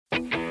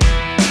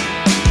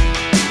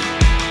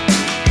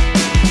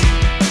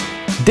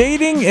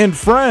dating and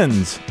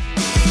friends.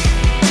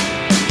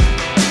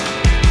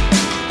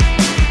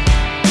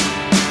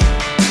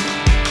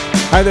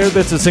 Hi there,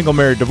 this is Single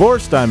Married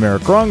Divorced. I'm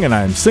Eric Rung, and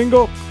I'm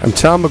single. I'm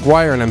Tom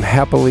McGuire, and I'm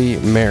happily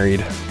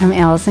married. I'm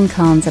Allison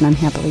Collins, and I'm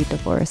happily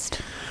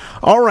divorced.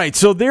 All right,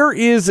 so there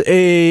is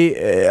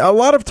a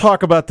lot of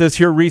talk about this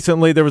here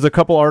recently. There was a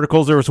couple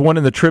articles. There was one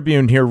in the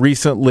Tribune here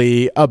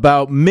recently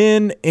about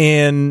men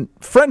and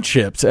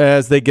friendships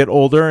as they get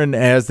older and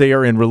as they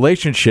are in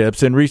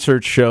relationships. And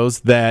research shows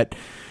that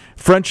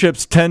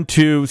friendships tend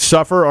to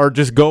suffer or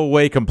just go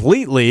away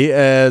completely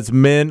as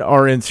men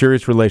are in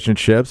serious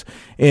relationships.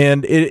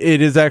 And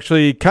it is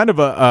actually kind of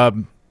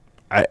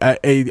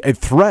a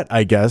threat,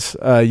 I guess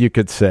you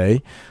could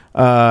say.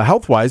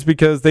 Health-wise,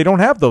 because they don't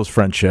have those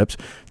friendships.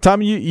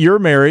 Tom, you're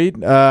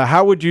married.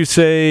 How would you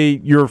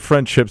say your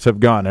friendships have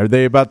gone? Are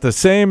they about the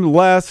same,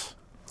 less?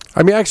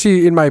 I mean,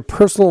 actually, in my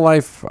personal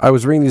life, I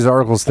was reading these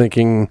articles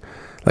thinking,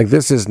 like,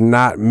 this is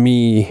not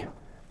me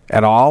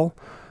at all.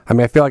 I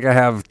mean, I feel like I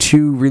have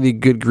two really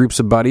good groups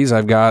of buddies.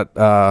 I've got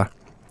a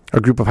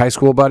group of high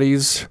school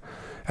buddies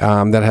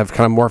that have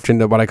kind of morphed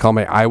into what I call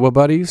my Iowa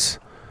buddies.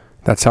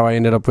 That's how I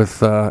ended up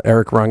with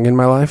Eric Rung in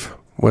my life.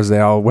 Was they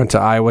all went to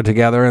Iowa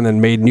together and then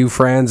made new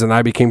friends, and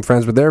I became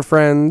friends with their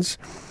friends.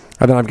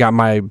 And then I've got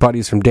my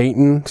buddies from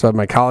Dayton, so I have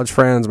my college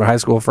friends, my high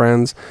school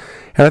friends.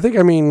 And I think,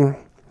 I mean,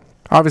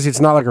 obviously it's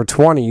not like our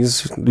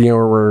 20s,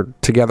 where we're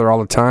together all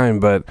the time,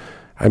 but,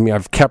 I mean,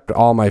 I've kept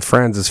all my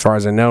friends as far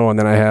as I know, and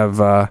then I have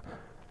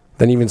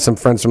then even some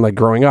friends from, like,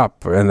 growing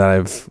up, and that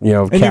I've,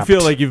 And kept. you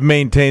feel like you've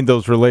maintained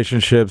those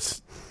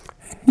relationships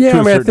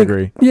to a certain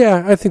degree?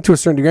 Yeah, I think to a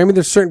certain degree. I mean,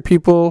 there's certain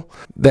people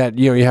that,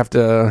 you have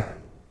to...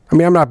 I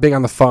mean, I'm not big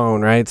on the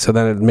phone, right? So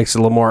then it makes it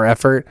a little more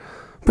effort.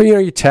 But,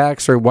 you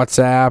text or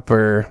WhatsApp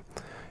or,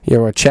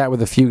 a chat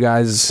with a few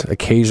guys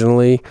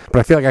occasionally.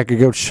 But I feel like I could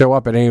go show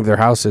up at any of their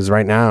houses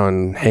right now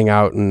and hang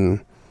out.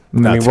 And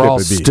I mean, we're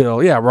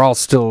all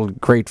still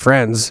great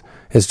friends.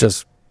 It's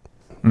just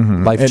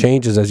life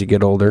changes as you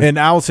get older. And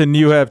Allison,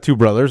 you have two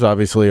brothers,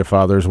 obviously a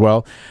father as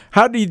well.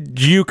 How did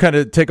you kind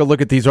of take a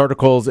look at these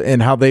articles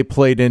and how they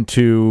played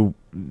into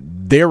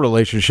their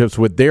relationships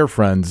with their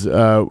friends?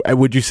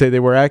 Would you say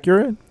they were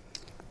accurate?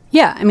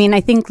 Yeah, I mean,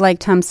 I think like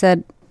Tom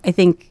said, I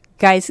think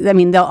guys, I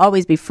mean, they'll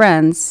always be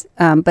friends,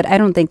 but I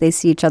don't think they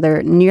see each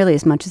other nearly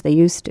as much as they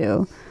used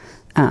to.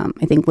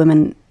 I think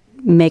women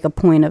make a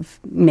point of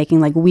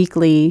making like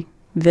weekly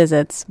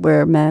visits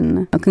where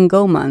men can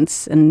go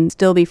months and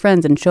still be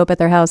friends and show up at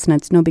their house and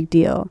it's no big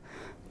deal.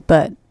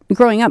 But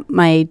growing up,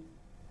 my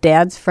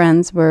dad's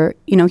friends were,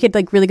 he had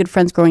like really good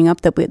friends growing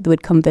up that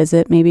would come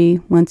visit maybe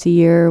once a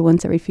year,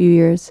 once every few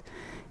years.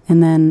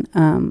 And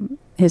then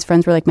his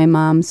friends were like my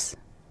mom's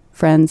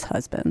friends'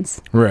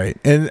 husbands. Right.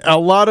 And a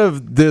lot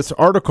of this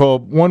article,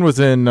 one was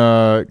in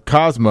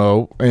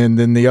Cosmo, and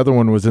then the other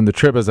one was in the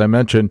Trib, as I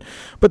mentioned.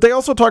 But they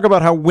also talk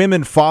about how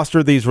women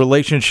foster these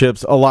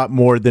relationships a lot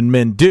more than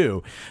men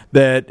do.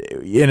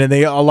 And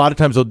they a lot of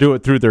times they'll do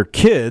it through their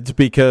kids,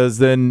 because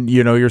then,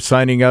 you're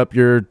signing up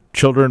your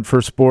children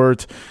for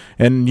sports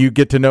and you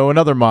get to know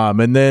another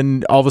mom, and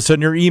then all of a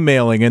sudden you're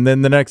emailing, and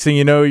then the next thing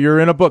you know, you're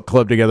in a book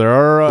club together,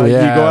 or you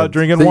go out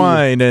drinking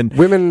wine. And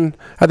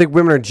I think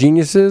women are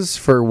geniuses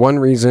for one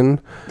reason.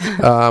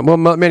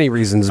 Many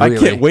reasons, really. I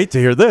can't wait to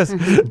hear this.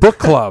 Book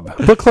club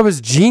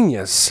is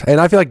genius,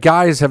 and I feel like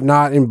guys have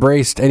not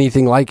embraced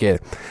anything like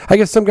it. I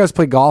guess some guys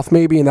play golf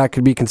maybe, and that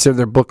could be considered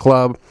their book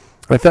club.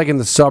 I feel like in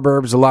the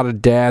suburbs a lot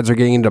of dads are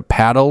getting into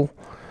paddle.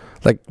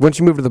 Like, once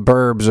you move to the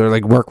burbs or,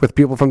 like, work with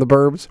people from the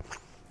burbs,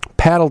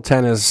 paddle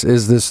tennis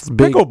is this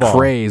big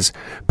craze.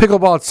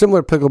 Pickleball, it's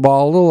similar to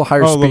pickleball, a little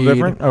higher speed. A little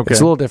different? Okay. It's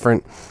a little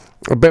different.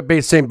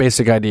 Same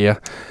basic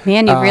idea.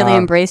 Man, you've really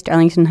embraced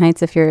Arlington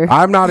Heights if you're...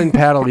 I'm not in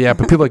paddle yet,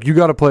 but people are like, you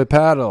got to play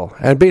paddle.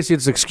 And basically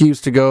it's an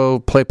excuse to go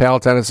play paddle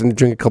tennis and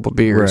drink a couple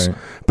beers. Right.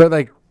 But,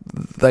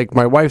 like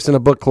my wife's in a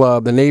book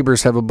club, the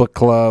neighbors have a book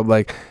club.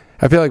 Like,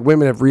 I feel like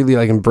women have really,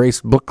 like,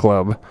 embraced book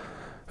club.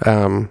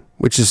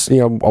 Which is,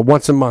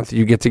 once a month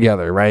you get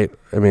together, right?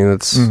 I mean,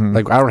 it's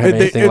like, I don't have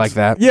anything like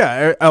that.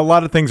 Yeah, a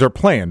lot of things are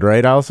planned,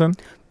 right, Allison?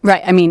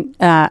 Right. I mean,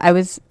 I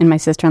was in my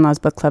sister-in-law's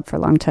book club for a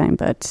long time,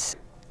 but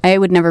I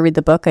would never read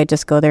the book. I'd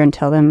just go there and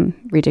tell them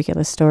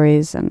ridiculous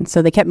stories. And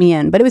so they kept me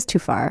in, but it was too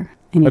far.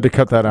 I had to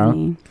cut that out.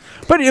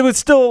 But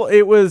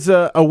it was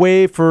a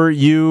way for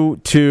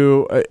you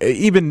to,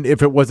 even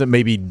if it wasn't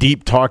maybe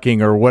deep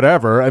talking or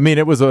whatever, I mean,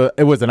 it was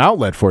an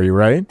outlet for you,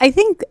 right? I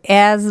think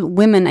as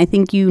women, I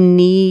think you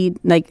need,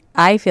 like,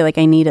 I feel like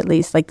I need at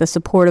least, like, the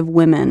support of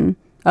women,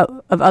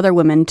 of other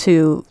women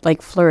to,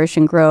 like, flourish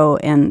and grow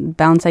and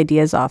bounce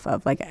ideas off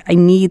of. Like, I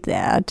need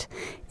that.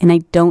 And I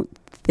don't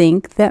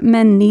think that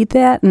men need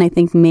that, and I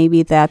think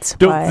maybe that's why.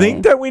 Don't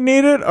think that we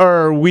need it,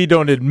 or we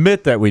don't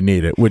admit that we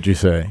need it, would you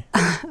say?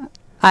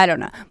 I don't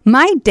know.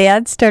 My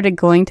dad started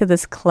going to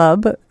this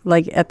club,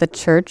 like, at the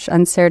church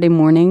on Saturday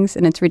mornings,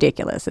 and it's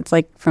ridiculous. It's,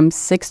 like, from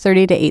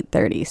 6:30 to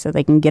 8:30, so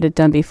they can get it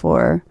done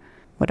before,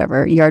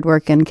 whatever, yard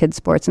work and kids'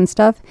 sports and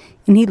stuff,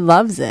 and he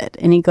loves it,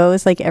 and he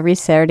goes, like, every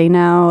Saturday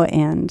now,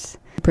 and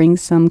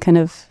brings some kind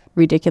of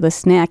ridiculous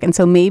snack. And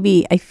so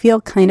maybe I feel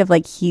kind of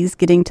like he's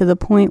getting to the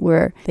point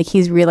where like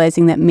he's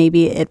realizing that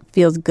maybe it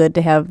feels good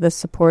to have the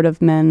support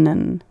of men.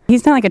 And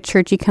he's not like a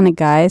churchy kind of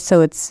guy,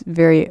 so it's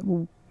very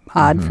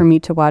odd for me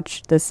to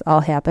watch this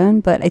all happen.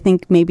 But I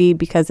think maybe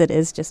because it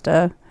is just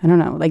I don't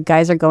know, like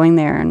guys are going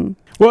there. And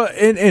well,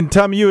 and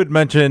Tom, you had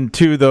mentioned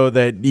too, though,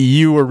 that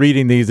you were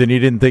reading these and you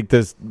didn't think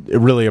this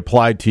really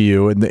applied to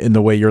you in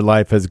the way your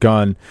life has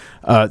gone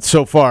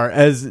so far.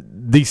 As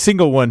the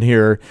single one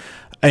here,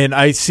 and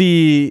I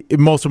see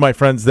most of my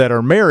friends that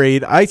are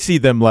married, I see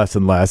them less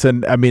and less.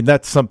 And I mean,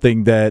 that's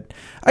something that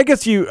I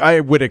guess I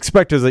would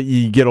expect as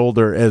you get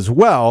older as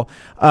well.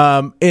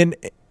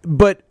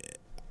 But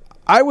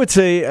I would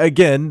say,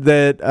 again,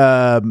 that,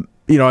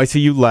 I see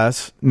you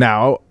less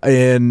now,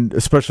 and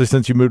especially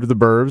since you moved to the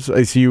burbs,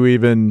 I see you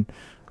even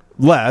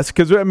less.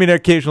 Because, I mean,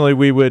 occasionally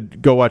we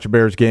would go watch a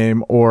Bears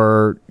game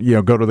or,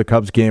 go to the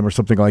Cubs game or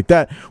something like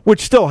that,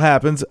 which still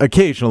happens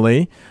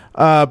occasionally,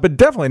 but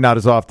definitely not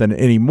as often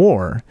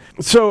anymore.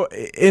 So,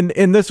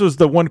 and this was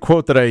the one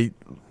quote that I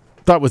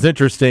thought was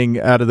interesting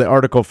out of the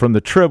article from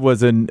the Trib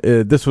was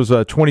this was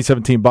a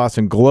 2017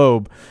 Boston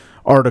Globe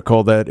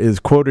article that is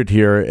quoted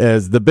here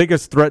as the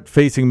biggest threat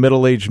facing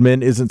middle-aged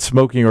men isn't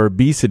smoking or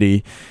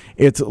obesity,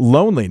 it's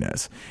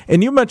loneliness.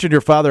 And you mentioned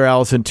your father,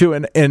 Allison, too,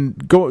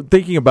 and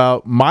thinking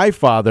about my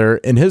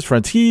father and his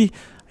friends, he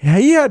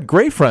had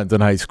great friends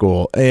in high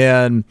school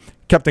and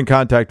kept in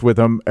contact with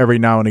them every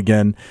now and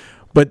again.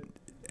 But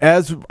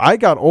as I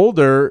got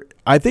older,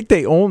 I think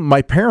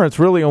my parents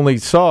really only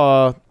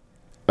saw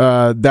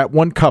that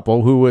one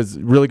couple who was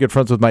really good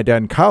friends with my dad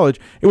in college.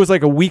 It was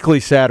like a weekly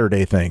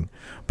Saturday thing.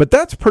 But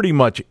that's pretty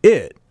much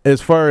it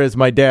as far as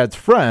my dad's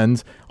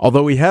friends,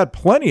 although he had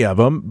plenty of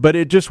them, but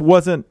it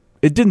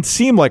didn't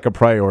seem like a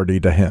priority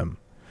to him,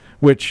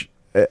 which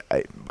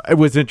it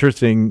was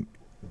interesting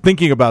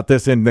thinking about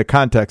this in the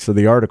context of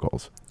the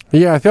articles.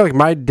 Yeah, I feel like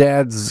my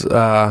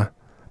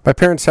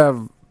parents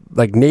have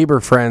like neighbor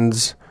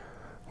friends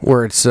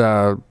where it's,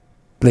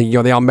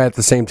 they all met at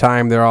the same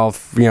time. They're all,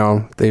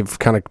 they've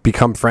kind of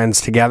become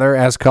friends together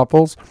as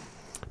couples.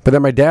 But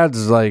then my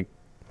dad's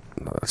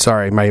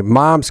my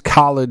mom's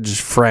college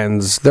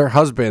friends, their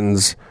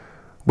husbands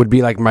would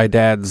be like my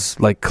dad's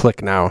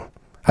clique now.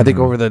 I think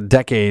over the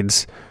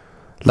decades,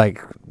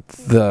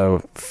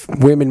 the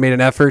women made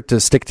an effort to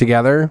stick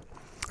together.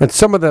 And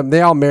some of them,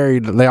 they all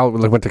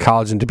went to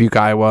college in Dubuque,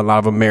 Iowa. A lot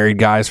of them married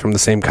guys from the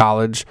same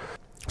college.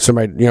 So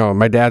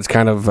my dad's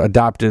kind of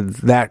adopted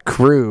that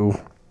crew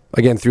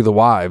again through the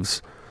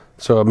wives.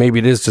 So maybe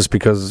it is just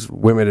because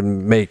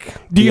women make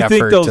the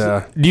effort.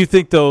 Do you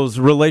think those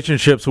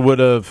relationships would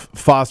have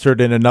fostered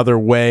in another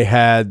way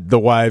had the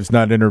wives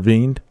not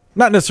intervened?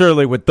 Not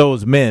necessarily with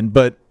those men,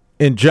 but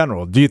in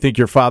general. Do you think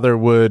your father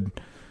would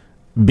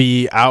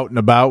be out and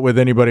about with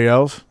anybody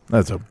else?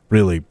 That's a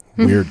really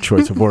weird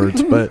choice of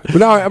words, but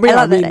no, I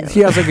mean he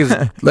has his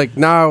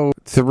now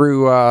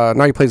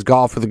he plays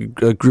golf with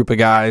a group of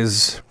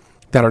guys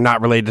that are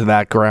not related to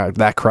that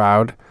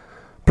crowd.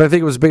 But I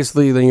think it was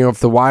basically, if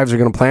the wives are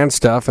going to plan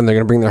stuff and they're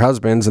going to bring their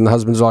husbands and the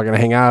husbands are all going to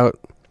hang out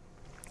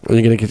and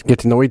you're going to get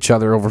to know each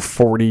other over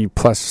 40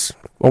 plus,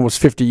 almost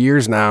 50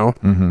 years now,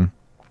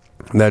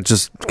 that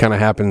just kind of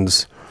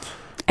happens.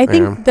 I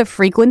think the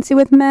frequency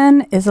with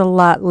men is a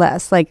lot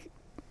less. Like,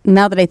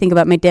 now that I think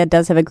about it, my dad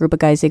does have a group of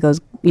guys he goes,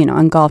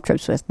 on golf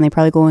trips with, and they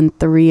probably go on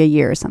 3 a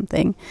year or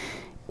something.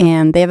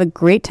 And they have a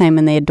great time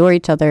and they adore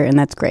each other, and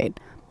that's great.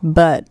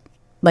 But,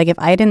 if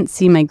I didn't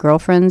see my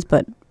girlfriends,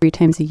 but 3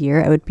 times a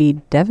year, I would be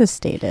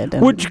devastated.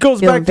 And which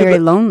goes back very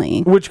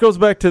lonely. Which goes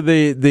back to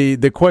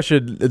the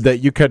question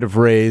that you kind of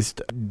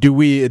raised. Do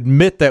we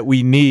admit that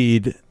we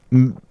need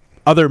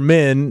other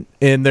men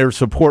and their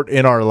support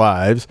in our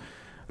lives?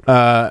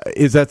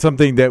 Is that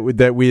something that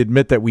we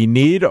admit that we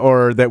need,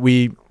 or that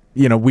we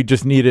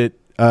just need it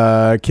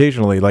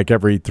occasionally, like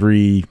every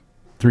three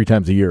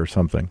times a year or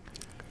something?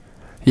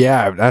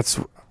 Yeah,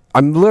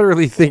 I'm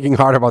literally thinking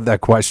hard about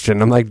that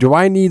question. I'm like, do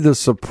I need the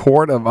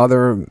support of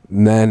other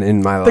men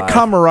in my life? The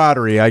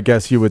camaraderie, I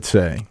guess you would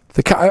say.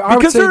 I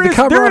would say the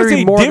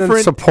camaraderie more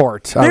than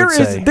support,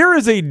 There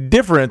is a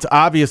difference,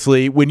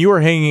 obviously, when you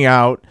are hanging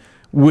out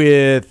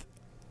with,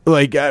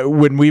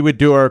 when we would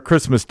do our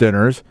Christmas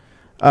dinners,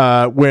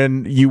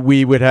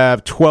 we would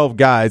have 12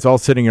 guys all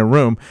sitting in a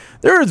room.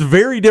 There is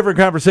very different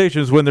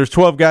conversations when there's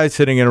 12 guys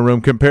sitting in a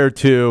room compared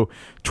to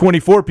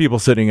 24 people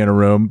sitting in a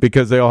room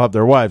because they all have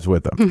their wives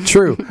with them.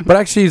 True. But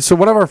actually, so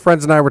one of our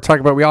friends and I were talking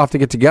about we all have to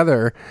get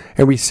together,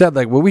 and we said,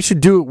 we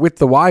should do it with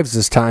the wives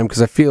this time,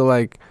 because I feel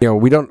like, a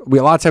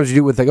lot of times you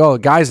do it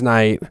with, guys'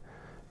 night.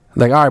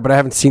 All right, but I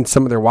haven't seen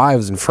some of their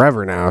wives in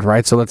forever now,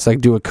 right? So let's,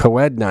 do a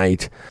co-ed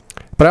night.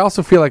 But I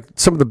also feel like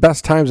some of the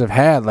best times I've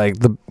had,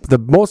 the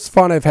most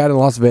fun I've had in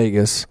Las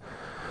Vegas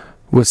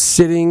was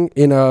sitting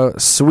in a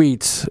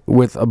suite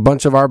with a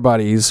bunch of our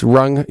buddies.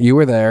 Rung, you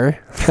were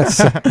there.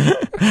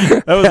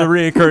 That was a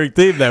reoccurring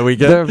theme that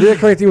weekend. The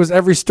reoccurring theme was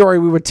every story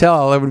we would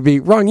tell. It would be,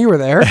 Rung, you were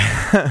there.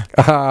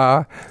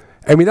 That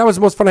was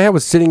the most fun I had,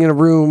 was sitting in a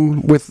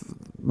room with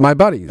my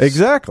buddies.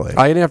 Exactly.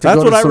 I didn't have to That's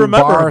go what to I some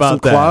remember bar or about some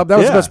that. club. That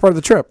was the Yeah. best part of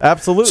the trip.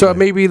 Absolutely. So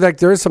maybe like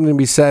there is something to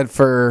be said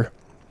for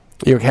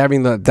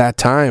having that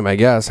time, I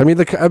guess. I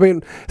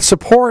mean,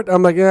 support.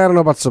 I'm like, I don't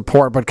know about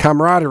support, but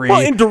camaraderie.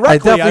 Well, indirectly, I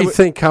definitely would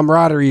think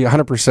camaraderie,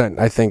 100%.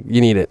 I think you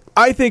need it.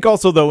 I think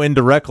also, though,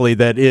 indirectly,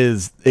 that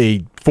is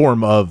a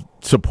form of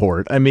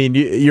support. I mean,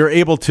 you're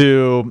able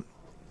to,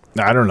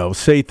 I don't know,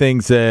 say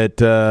things that,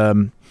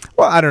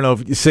 well, I don't know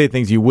if you say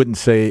things you wouldn't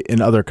say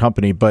in other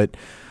company, but,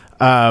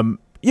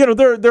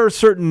 there are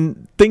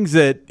certain things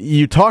that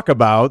you talk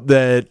about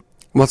that.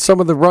 Well, some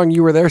of the Wrong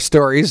You Were There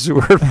stories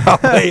were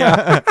probably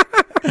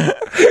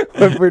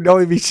would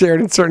only be shared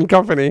in certain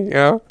company, you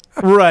know?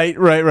 Right.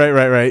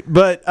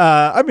 But,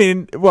 I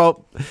mean,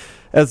 well,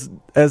 as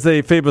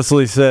they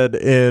famously said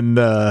in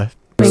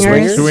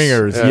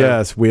Swingers, Yeah.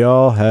 yes, we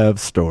all have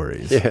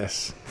stories.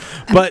 Yes.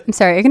 But I'm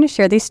sorry, are you going to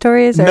share these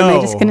stories, or am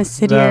I just going to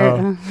sit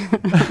here?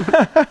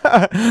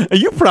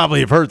 You probably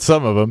have heard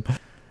some of them.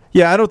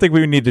 Yeah, I don't think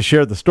we need to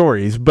share the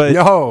stories, but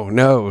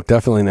No,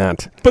 definitely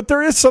not. but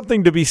there is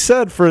something to be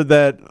said for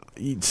that,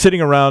 sitting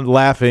around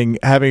laughing,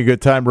 having a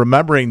good time,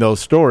 remembering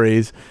those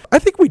stories. I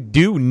think we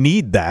do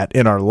need that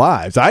in our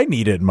lives. I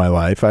need it in my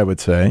life, I would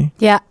say.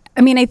 Yeah.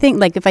 I mean, I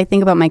think, like, if I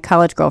think about my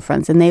college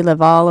girlfriends, and they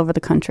live all over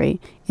the country,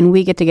 and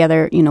we get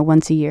together,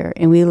 once a year,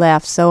 and we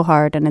laugh so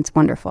hard, and it's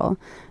wonderful.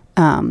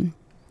 And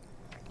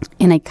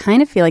I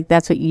kind of feel like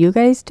that's what you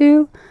guys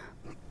do.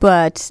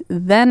 But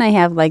then I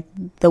have, like,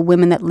 the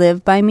women that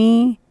live by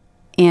me,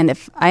 and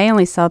if I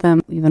only saw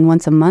them even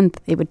once a month,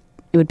 it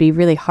would be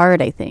really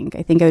hard, I think.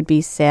 I think I would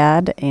be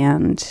sad,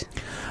 and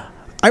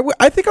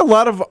I think a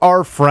lot of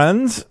our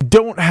friends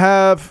don't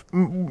have,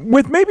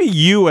 with maybe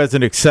you as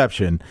an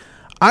exception,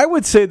 I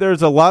would say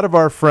there's a lot of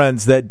our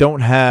friends that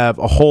don't have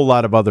a whole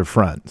lot of other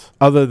friends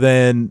other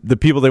than the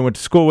people they went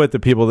to school with, the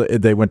people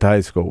that they went to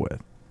high school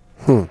with.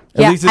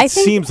 At least it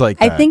seems like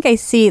that. I think I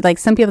see, like,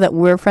 some people that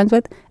we're friends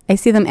with, I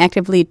see them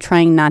actively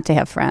trying not to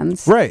have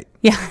friends. Right.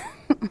 Yeah.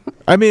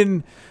 I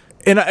mean,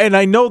 and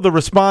I know the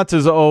response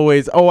is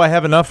always, oh, I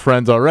have enough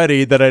friends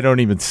already that I don't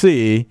even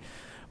see.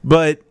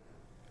 But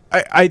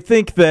I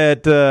think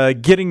that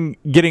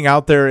getting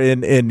out there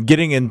and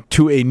getting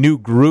into a new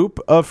group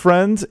of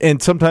friends, and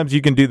sometimes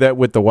you can do that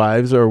with the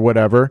wives or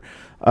whatever,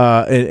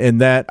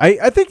 and that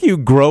I think you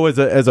grow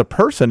as a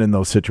person in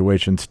those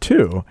situations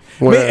too.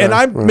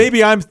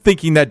 Maybe I'm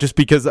thinking that just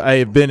because I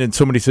have been in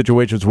so many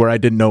situations where I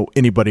didn't know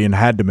anybody and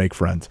had to make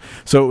friends,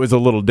 so it was a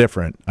little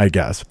different, I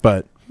guess.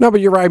 But No, but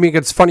you're right. I mean,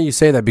 it's funny you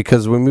say that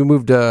because when we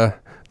moved to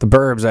the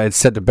burbs, I had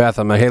said to Beth,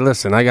 I'm like, hey,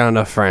 listen, I got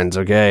enough friends,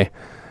 okay?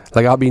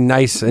 Like, I'll be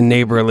nice and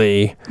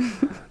neighborly.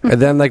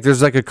 And then, like,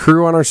 there's, like, a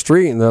crew on our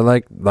street, and they're,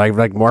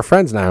 like more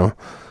friends now.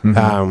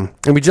 And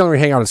we generally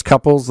hang out as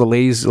couples. The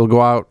ladies will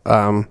go out,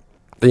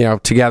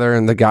 together,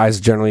 and the guys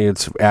generally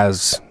it's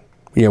as,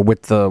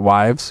 with the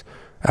wives.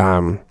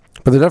 But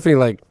they're definitely,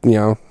 like,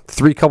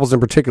 3 couples in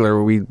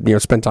particular where we,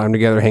 spend time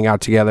together, hang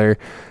out together.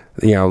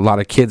 A lot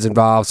of kids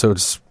involved, so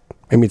it's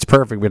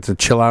perfect. We get to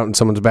chill out in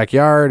someone's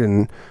backyard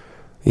and,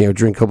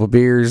 drink a couple of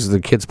beers.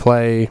 The kids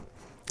play.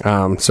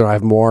 So I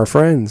have more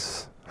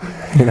friends.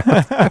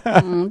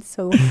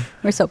 So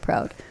we're so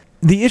proud.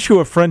 the issue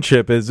of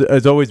friendship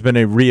has always been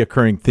a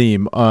reoccurring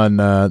theme on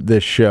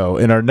this show.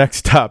 And our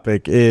next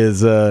topic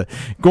is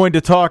going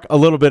to talk a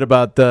little bit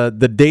about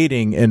the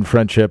dating in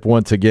friendship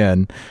once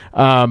again.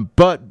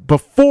 But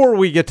before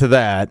we get to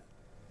that,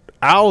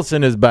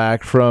 Allison is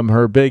back from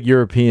her big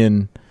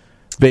European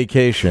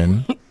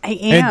vacation. I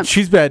am. And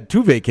she's had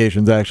 2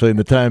 vacations, actually, in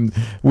the time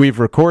we've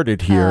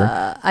recorded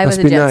here. I was Must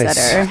a be jet nice.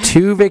 setter.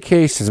 2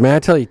 vacations, man. I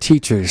tell you,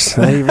 teachers,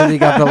 they really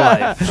got the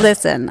life.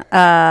 Listen,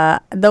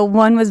 the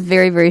one was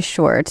very, very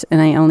short, and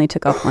I only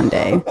took off one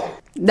day.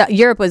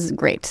 Europe was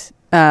great.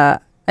 I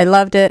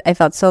loved it. I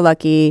felt so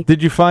lucky.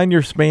 Did you find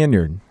your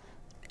Spaniard?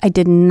 I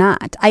did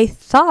not. I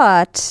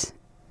thought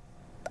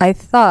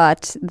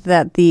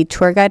that the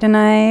tour guide and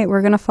I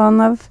were going to fall in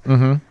love.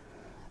 Mm-hmm.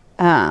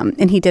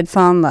 And he did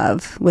fall in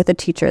love with a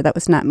teacher that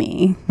was not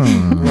me.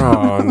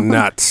 Oh,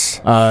 nuts.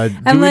 Do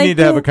we need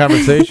to have a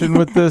conversation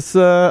with this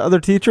other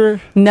teacher?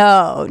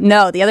 No.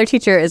 The other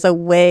teacher is a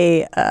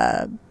way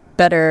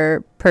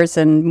better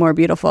person, more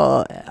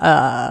beautiful,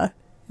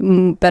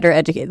 better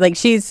educated. Like,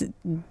 she's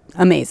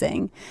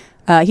amazing.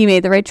 He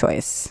made the right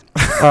choice.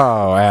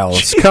 Oh,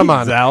 Alice, come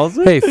on.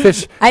 Allison? Hey,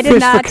 fish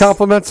for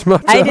compliments.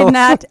 I did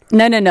not.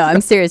 No. I'm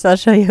serious. I'll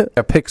show you.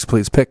 Yeah, pics,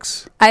 please,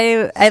 pics.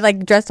 I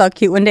like dressed all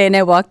cute one day, and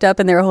I walked up,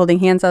 and they were holding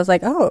hands. I was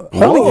like, oh.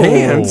 Holding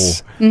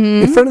hands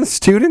in front of the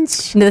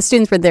students. No, the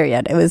students weren't there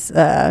yet. It was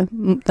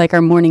like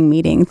our morning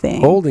meeting thing.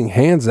 Holding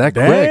hands that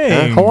quick.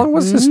 Dang. Huh? How long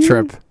was this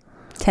trip?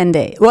 10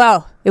 days.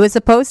 Well, it was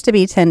supposed to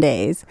be 10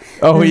 days.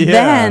 Oh, yeah.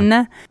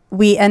 Then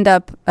we end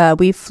up,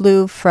 we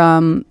flew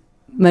from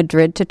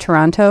Madrid to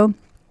Toronto,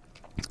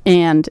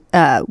 and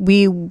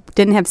we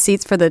didn't have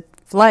seats for the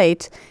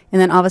flight,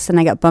 and then all of a sudden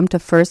I got bumped to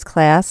first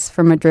class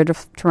from Madrid to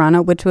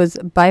Toronto, which was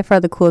by far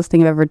the coolest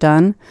thing I've ever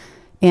done,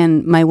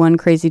 And my one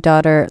crazy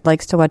daughter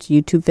likes to watch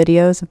YouTube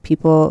videos of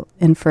people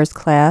in first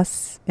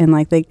class, and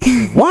like they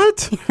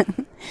What?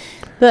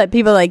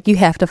 people like, you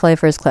have to fly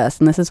first class,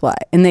 and this is why.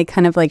 And they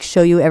kind of like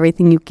show you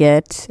everything you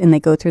get, and they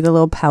go through the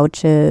little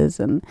pouches.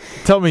 And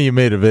Tell me you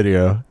made a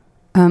video.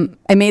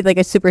 I made like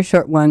a super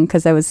short one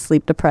because I was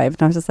sleep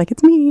deprived, and I was just like,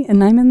 it's me,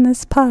 and I'm in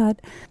this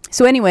pod.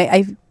 So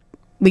anyway,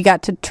 we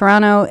got to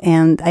Toronto,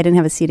 and I didn't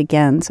have a seat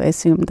again, so I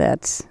assumed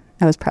that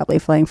I was probably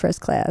flying first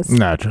class.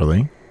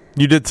 Naturally.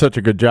 You did such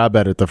a good job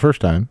at it the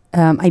first time.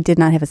 I did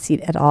not have a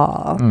seat at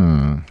all.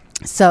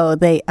 So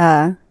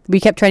we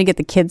kept trying to get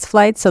the kids'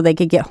 flights so they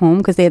could get home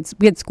because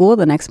we had school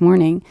the next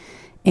morning,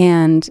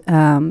 and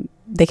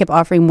they kept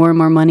offering more and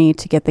more money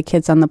to get the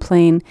kids on the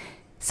plane.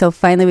 So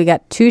finally, we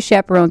got 2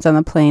 chaperones on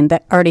the plane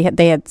that already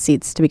they had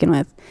seats to begin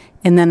with,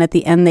 and then at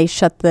the end they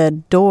shut the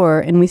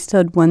door, and we still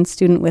had one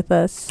student with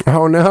us.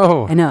 Oh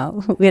no! I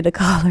know, we had to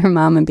call her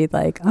mom and be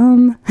like,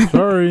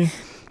 Sorry.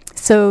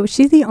 So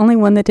she's the only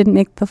one that didn't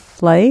make the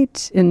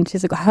flight, and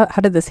she's like, how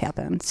did this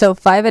happen? So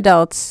 5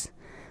 adults,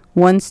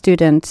 1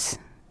 student,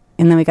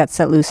 and then we got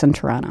set loose in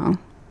Toronto.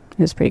 It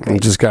was pretty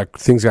great.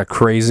 Things got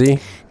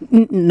crazy.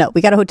 No, we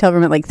got a hotel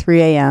room at like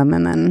 3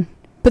 a.m.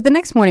 But the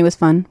next morning was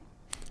fun.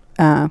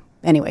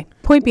 Anyway,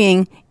 point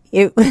being,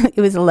 it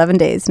was 11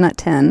 days, not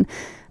 10.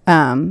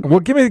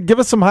 Well, give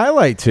us some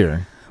highlights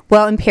here.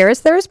 Well, in Paris,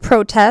 there was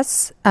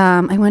protests.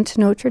 I went to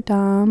Notre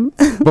Dame.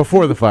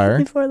 Before the fire.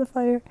 Before the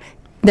fire.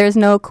 There's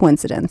no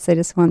coincidence. I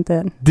just want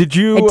that. Did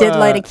you? I did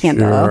light a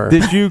candle. Sure.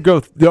 Did you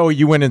go?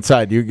 You went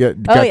inside. You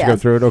got to go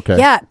through it. Okay.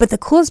 Yeah, but the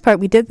coolest part,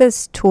 we did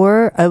this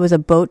tour. It was a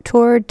boat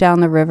tour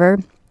down the river,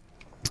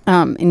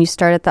 and you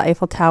start at the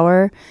Eiffel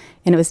Tower,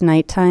 and it was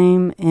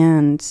nighttime,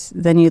 and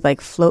then you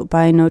like float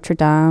by Notre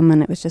Dame,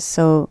 and it was just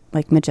so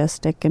like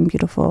majestic and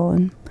beautiful,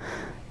 and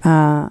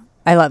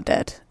I loved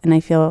it, and I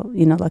feel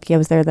lucky I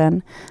was there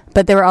then.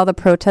 But there were all the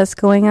protests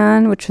going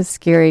on, which was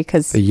scary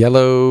because The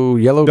yellow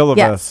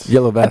vests.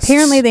 Yellow vests.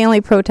 apparently they only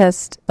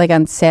protest like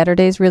on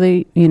Saturdays,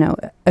 really,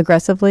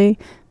 aggressively.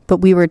 But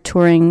we were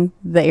touring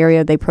the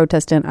area they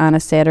protest in on a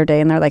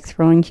Saturday, and they're like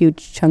throwing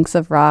huge chunks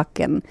of rock,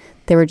 and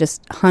there were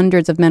just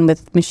hundreds of men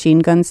with machine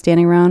guns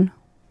standing around,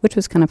 which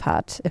was kind of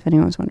hot, if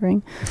anyone was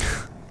wondering.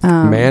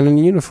 Man in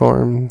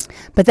uniform.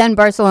 But then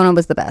Barcelona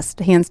was the best,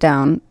 hands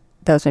down.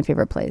 That was my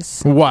favorite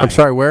place. Why? I'm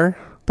sorry, where?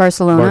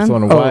 Barcelona.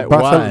 Why?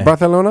 Why?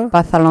 Barcelona?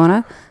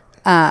 Barcelona.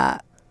 I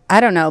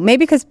don't know.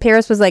 Maybe because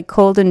Paris was like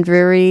cold and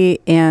dreary,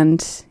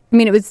 and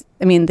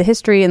the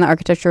history and the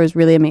architecture was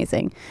really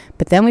amazing.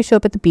 But then we show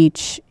up at the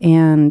beach,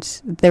 and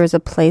there was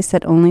a place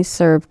that only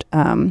served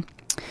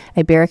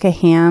Iberica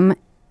ham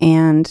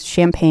and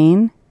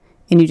champagne,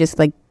 and you just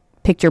like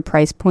picked your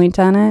price point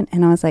on it.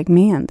 And I was like,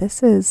 man, this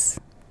place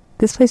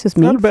was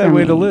made Not a bad for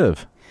way me. to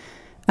live.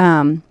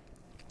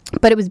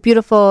 But it was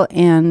beautiful,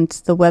 and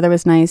the weather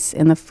was nice,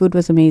 and the food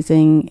was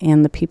amazing,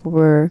 and the people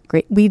were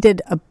great. We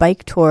did a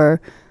bike tour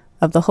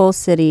of the whole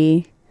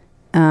city,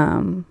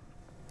 and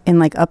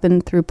like up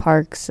and through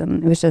parks,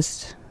 and it was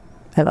just,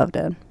 I loved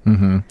it.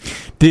 Mm-hmm.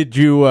 Did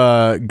you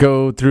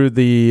go through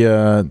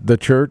the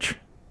church?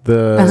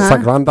 The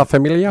Sagrada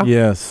Familia?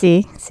 Yes.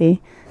 See.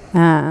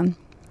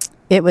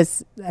 It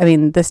was,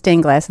 the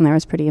stained glass in there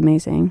was pretty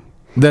amazing.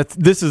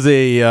 This is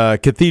a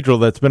cathedral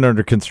that's been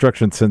under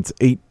construction since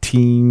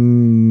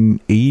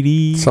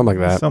 1880,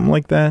 Something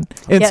like that.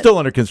 And Yeah. still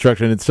under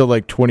construction. It's still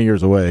like 20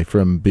 years away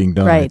from being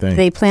done. I Right. think.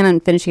 They plan on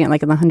finishing it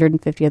like on the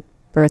 150th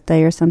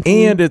birthday or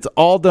something. And it's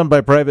all done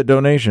by private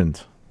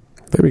donations.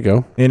 There we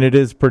go. And it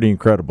is pretty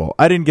incredible.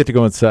 I didn't get to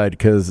go inside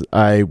because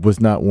I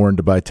was not warned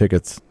to buy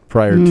tickets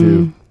prior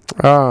to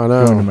Oh,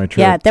 going to no. my trip.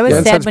 Yeah, that was Yeah,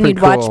 that sad sounds when pretty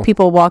you'd watch cool.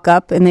 people walk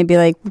up and they'd be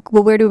like,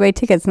 well, where do we buy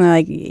tickets? And they're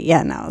like,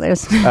 yeah, no,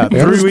 there's...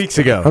 3 weeks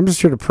ago. I'm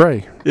just here to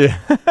pray. Yeah.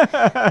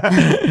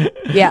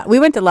 Yeah, we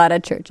went to a lot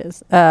of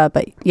churches.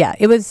 But yeah,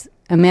 it was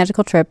a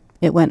magical trip.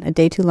 It went a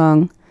day too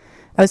long.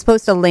 I was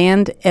supposed to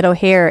land at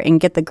O'Hare and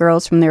get the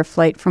girls from their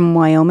flight from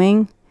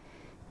Wyoming.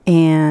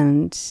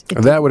 And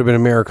That would have been a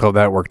miracle if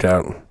that worked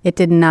out. it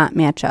did not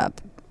match up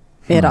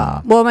at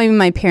all. Well, maybe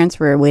my parents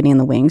were waiting in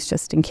the wings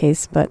just in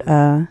case. But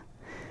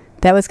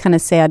that was kind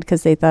of sad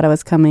because they thought I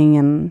was coming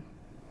and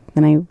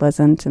then I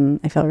wasn't. And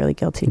I felt really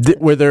guilty.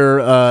 Were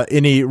there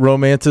any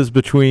romances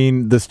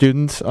between the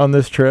students on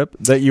this trip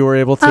that you were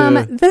able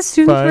to The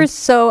students find? were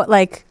so,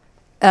 like,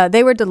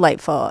 they were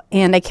delightful.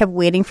 And I kept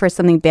waiting for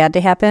something bad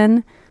to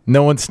happen.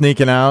 No one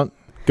sneaking out,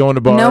 going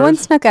to bars? No one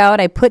snuck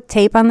out. I put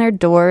tape on their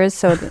doors,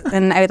 so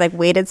and I like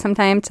waited some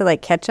time to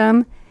like catch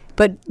them.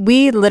 But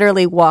we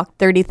literally walked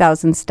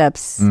 30,000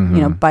 steps,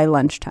 by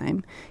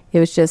lunchtime. It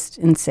was just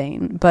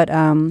insane. But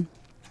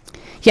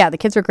yeah, the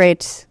kids were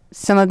great.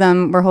 Some of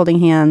them were holding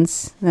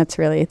hands. That's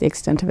really the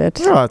extent of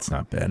it. Oh, that's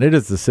not bad. It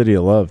is the city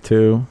of love,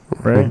 too,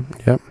 right?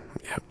 Yep.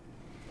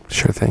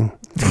 Sure thing.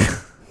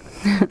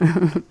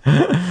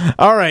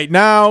 All right,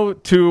 now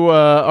to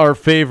our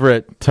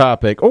favorite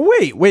topic. Oh,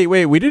 wait.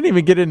 We didn't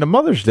even get into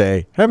Mother's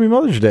Day. Happy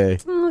Mother's Day.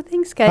 Oh,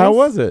 thanks, guys. How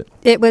was it?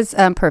 It was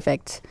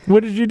perfect.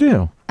 What did you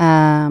do?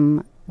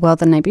 Well,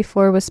 the night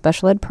before was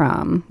special ed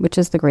prom, which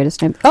is the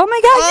greatest night. Oh my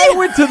gosh! I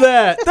went to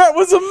that. That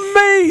was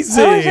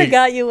amazing. Oh, I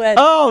forgot you went.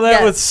 Oh,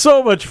 that was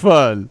so much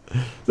fun.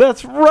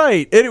 That's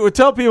right. And it would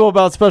tell people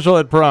about special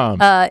ed prom.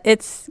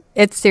 It's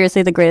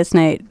seriously the greatest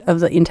night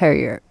of the entire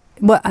year.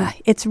 Well,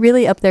 it's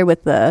really up there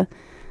with the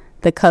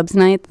Cubs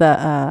night,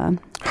 the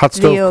Hot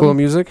Stove Cool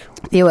Music.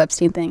 Theo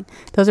Epstein thing.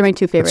 Those are my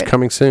two favorites. It's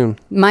coming soon.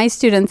 My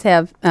students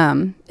have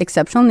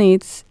exceptional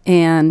needs,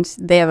 and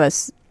they have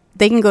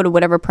they can go to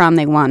whatever prom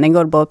they want. They can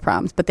go to both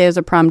proms, but there's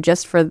a prom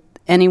just for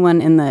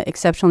anyone in the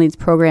exceptional needs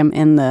program.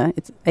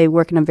 I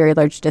work in a very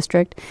large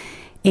district,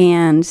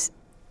 and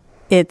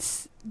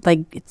it's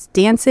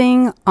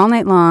dancing all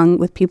night long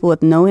with people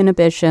with no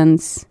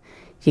inhibitions.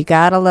 You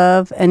gotta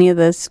love any of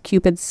this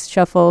Cupid's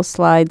Shuffle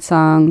slide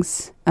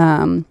songs.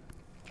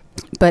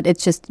 But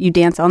it's just, you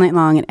dance all night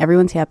long and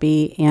everyone's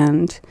happy,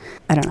 and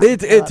I don't know.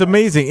 It's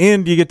amazing.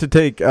 And you get to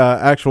take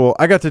I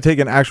got to take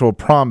an actual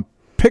prom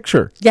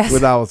picture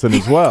with Allison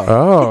as well.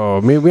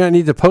 Oh, maybe we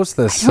need to post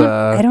this.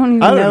 I don't even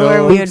know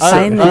where we would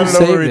find this. I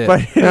don't know where we'd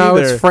find it. No,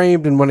 it's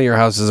framed in one of your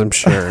houses, I'm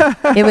sure.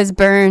 It was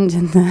burned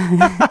in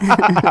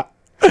the...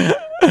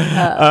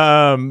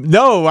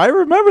 No, I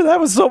remember that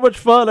was so much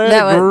fun. I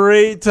had a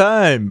great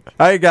time.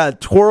 I got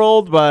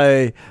twirled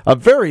by a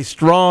very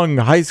strong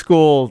high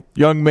school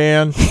young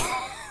man.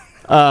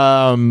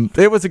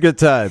 It was a good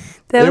time.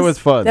 It was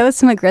fun. That was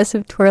some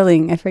aggressive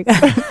twirling. I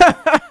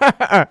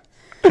forgot.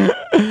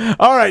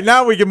 All right,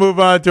 now we can move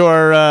on to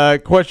our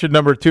question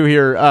number 2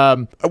 here.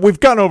 We've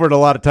gone over it a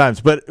lot of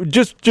times, but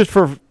just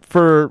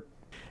for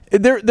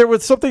there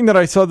was something that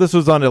I saw. This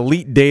was on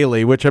Elite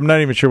Daily, which I'm not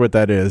even sure what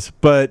that is,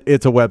 but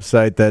it's a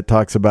website that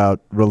talks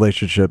about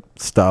relationship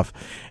stuff,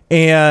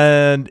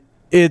 and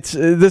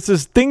this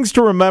is things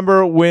to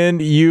remember when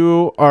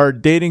you are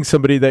dating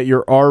somebody that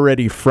you're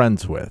already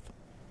friends with.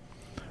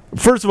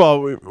 First of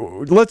all,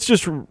 let's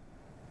just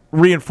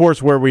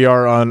reinforce where we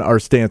are on our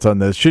stance on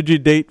this. Should you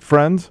date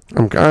friends?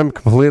 I'm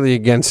completely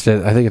against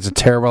it. I think it's a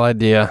terrible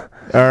idea.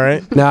 All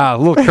right. Nah, a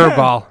little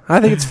curveball.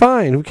 I think it's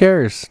fine. Who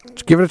cares?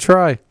 Just give it a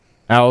try.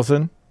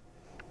 Allison?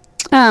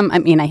 I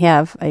mean, I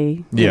have.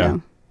 You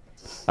know.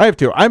 I have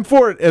too. I'm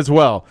for it as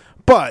well.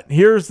 But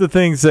here's the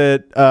things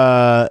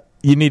that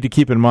you need to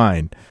keep in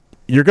mind.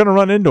 You're going to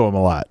run into them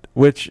a lot,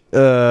 which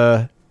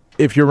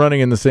if you're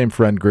running in the same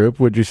friend group,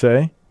 would you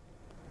say?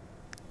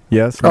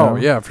 Yes? No? Oh,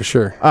 yeah, for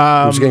sure.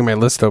 I'm just getting my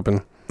list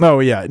open.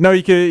 Oh, yeah. No,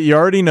 you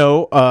already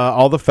know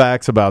all the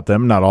facts about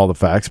them. Not all the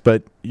facts,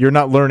 but you're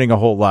not learning a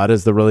whole lot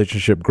as the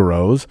relationship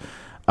grows.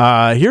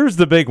 Here's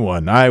the big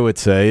one, I would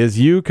say, is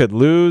you could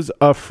lose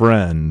a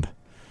friend,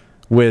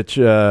 which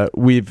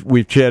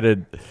we've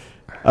chatted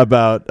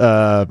about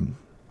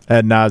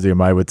ad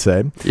nauseum, I would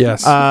say.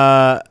 Yes.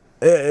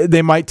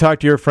 They might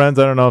talk to your friends.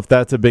 I don't know if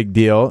that's a big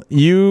deal.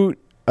 You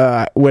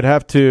would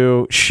have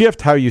to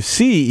shift how you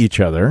see each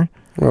other.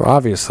 Well,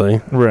 obviously.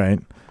 Right.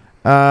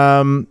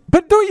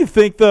 But don't you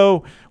think,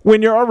 though,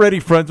 when you're already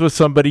friends with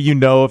somebody, you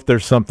know if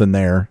there's something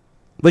there?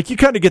 Like, you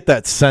kind of get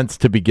that sense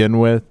to begin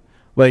with.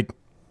 Like,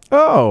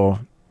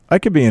 oh, I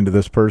could be into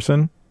this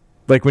person.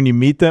 Like when you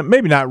meet them,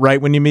 maybe not right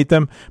when you meet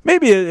them.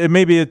 Maybe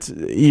it's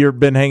you've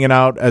been hanging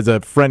out as a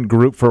friend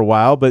group for a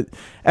while, but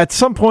at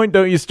some point,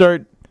 don't you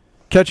start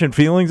catching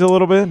feelings a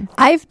little bit?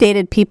 I've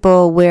dated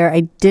people where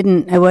I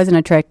wasn't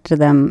attracted to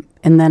them,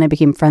 and then I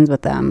became friends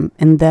with them,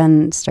 and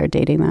then started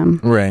dating them.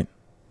 Right.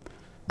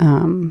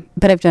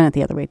 But I've done it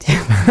the other way too.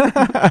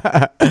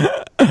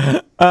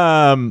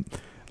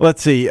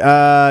 Let's see.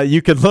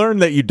 You can learn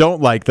that you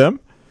don't like them.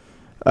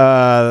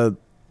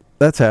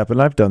 That's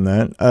happened. I've done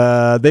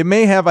that. They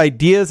may have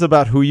ideas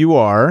about who you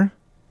are,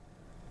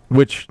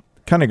 which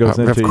kind of goes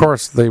into... Of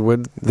course they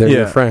would. They're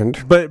your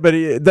friend. But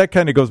that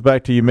kind of goes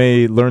back to you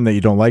may learn that you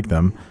don't like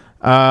them.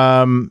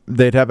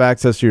 They'd have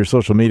access to your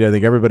social media. I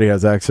think everybody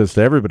has access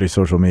to everybody's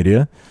social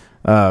media,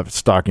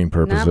 stalking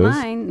purposes.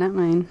 Not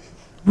mine.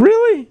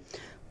 Really?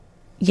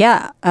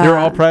 Yeah. You're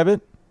all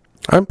private?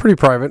 I'm pretty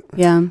private.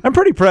 Yeah. I'm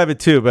pretty private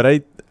too,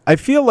 but I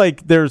feel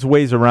like there's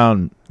ways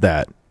around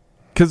that.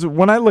 Because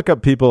when I look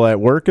up people at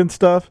work and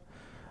stuff,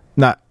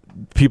 not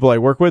people I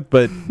work with,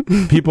 but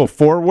people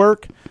for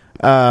work,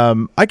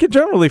 I could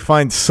generally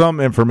find some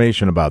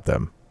information about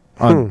them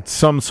on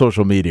some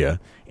social media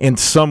and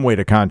some way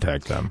to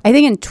contact them. I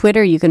think in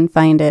Twitter you can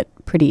find it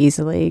pretty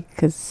easily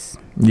because...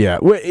 Yeah.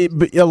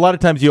 But a lot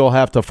of times you'll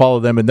have to follow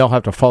them and they'll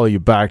have to follow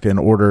you back in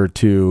order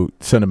to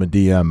send them a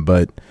DM.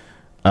 But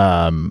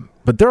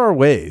there are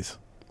ways.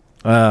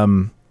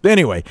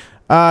 Anyway...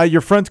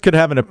 your friends could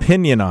have an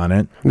opinion on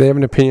it. They have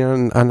an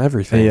opinion on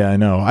everything. Yeah, I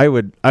know. I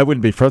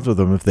wouldn't be friends with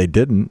them if they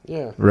didn't.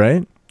 Yeah.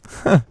 Right?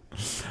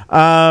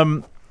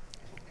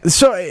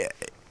 So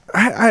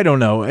I don't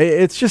know.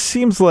 It just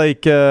seems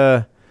like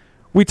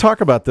we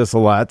talk about this a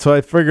lot, so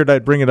I figured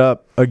I'd bring it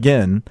up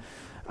again.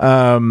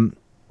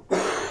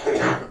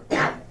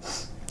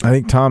 I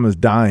think Tom is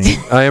dying.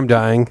 I am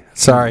dying.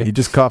 Sorry. He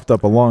just coughed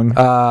up a lung.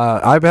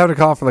 I've had a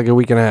cough for like a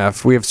week and a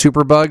half. We have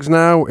superbugs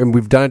now, and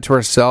we've done it to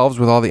ourselves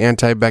with all the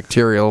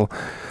antibacterial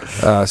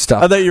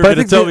stuff. I thought you were going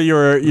to tell me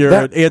you're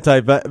an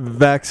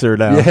anti-vaxxer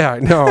now. Yeah,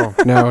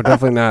 no,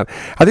 definitely not.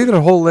 I think that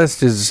the whole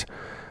list is...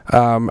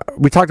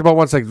 we talked about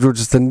once, like,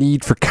 just the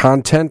need for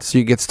content, so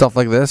you get stuff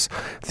like this.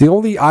 The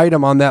only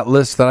item on that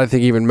list that I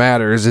think even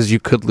matters is you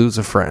could lose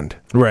a friend.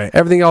 Right.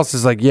 Everything else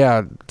is like,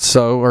 yeah,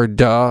 so, or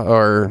duh,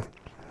 or...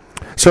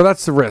 So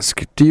that's the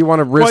risk. Do you want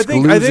to risk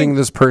losing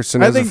this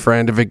person as a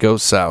friend if it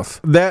goes south?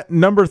 That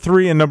number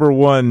 3 and number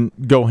 1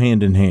 go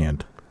hand in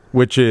hand,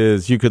 which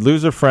is you could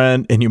lose a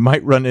friend and you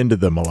might run into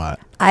them a lot.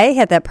 I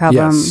had that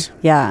problem. Yes.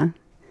 Yeah.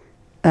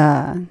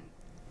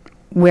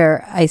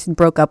 Where I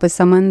broke up with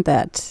someone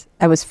that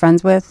I was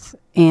friends with,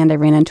 and I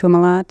ran into him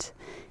a lot,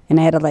 and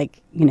I had to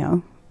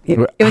it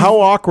was, how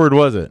awkward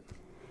was it?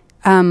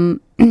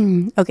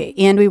 Okay,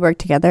 and we worked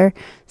together,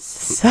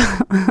 so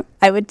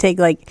I would take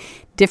like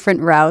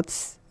different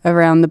routes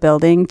around the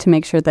building to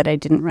make sure that I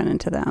didn't run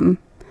into them,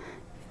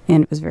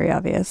 and it was very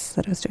obvious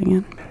that I was doing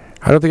it.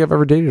 I don't think I've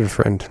ever dated a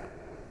friend.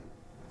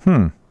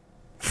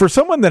 For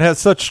someone that has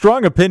such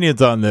strong opinions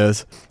on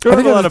this, I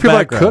think there's people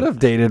I could have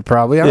dated,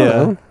 probably. I don't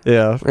know.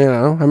 Yeah. I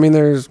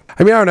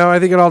don't know. I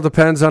think it all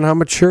depends on how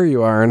mature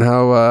you are and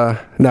how,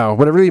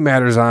 what it really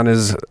matters on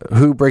is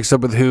who breaks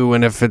up with who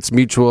and if it's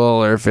mutual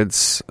or if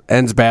it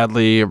ends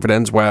badly or if it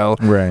ends well.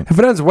 Right. If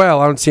it ends well,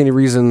 I don't see any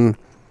reason.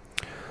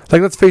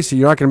 Like, let's face it,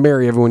 you're not going to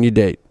marry everyone you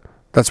date.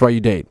 That's why you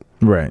date.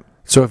 Right.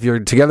 So if you're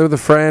together with a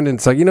friend and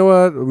it's like, you know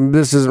what,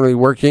 this isn't really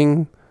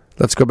working,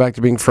 let's go back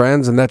to being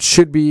friends, and that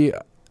should be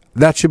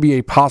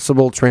a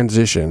possible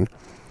transition.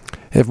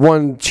 If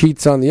one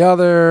cheats on the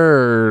other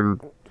or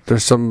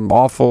there's some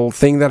awful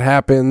thing that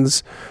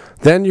happens,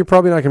 then you're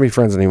probably not going to be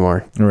friends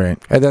anymore. Right.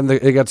 And then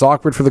it gets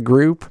awkward for the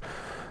group.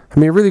 I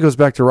mean, it really goes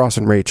back to Ross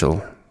and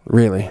Rachel,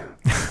 really.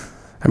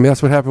 I mean,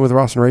 that's what happened with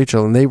Ross and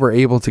Rachel, and they were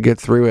able to get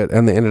through it,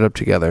 and they ended up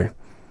together.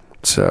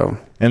 So...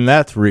 And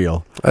that's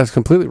real. That's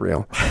completely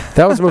real.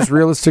 That was the most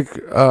realistic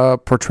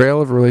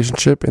portrayal of a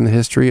relationship in the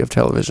history of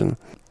television.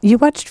 You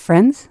watched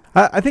Friends?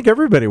 I think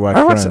everybody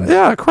watched Friends.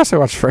 Yeah, of course I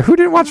watched Friends. Who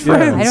didn't watch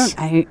Friends?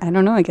 I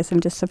don't know. I guess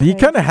I'm just surprised. You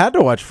kind of had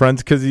to watch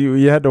Friends because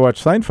you had to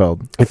watch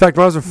Seinfeld. In fact,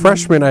 when I was a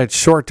freshman, I had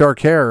short, dark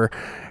hair,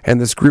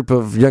 and this group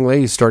of young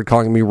ladies started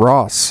calling me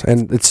Ross,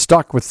 and it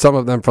stuck with some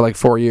of them for like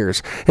 4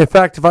 years. In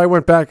fact, if I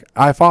went back,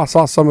 I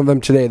saw some of them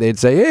today, they'd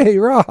say, "Hey,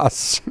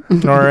 Ross."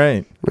 All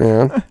right.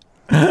 Yeah.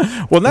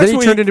 Well, then he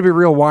turned into a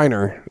real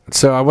whiner,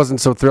 so I wasn't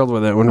so thrilled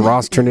with it when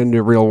Ross turned into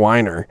a real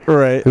whiner.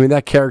 Right. I mean,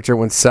 that character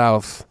went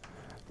south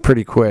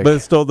pretty quick. But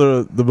it's still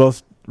the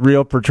most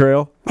real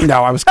portrayal?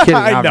 No, I was kidding,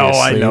 I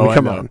know.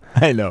 Come on.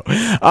 I know.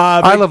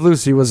 I Love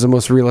Lucy was the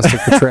most realistic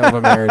portrayal of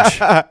a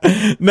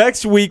marriage.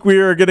 Next week, we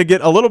are going to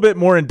get a little bit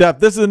more in depth.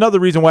 This is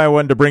another reason why I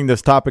wanted to bring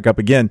this topic up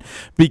again,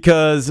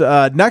 because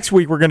next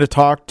week, we're going to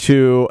talk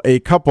to a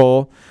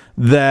couple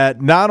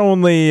that not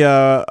only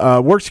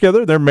works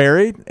together, they're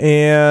married,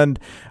 and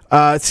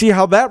see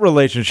how that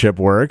relationship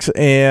works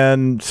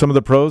and some of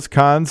the pros,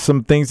 cons,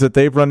 some things that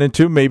they've run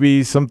into,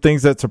 maybe some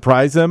things that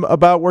surprise them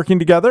about working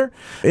together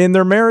in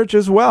their marriage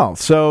as well.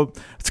 So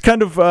it's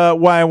kind of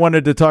why I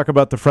wanted to talk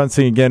about the Friends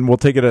thing again. We'll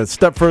take it a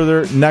step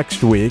further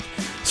next week.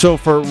 So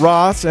for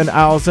Ross and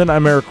Allison,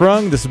 I'm Eric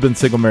Rung. This has been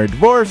Single Married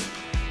Divorce.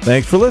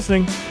 Thanks for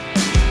listening.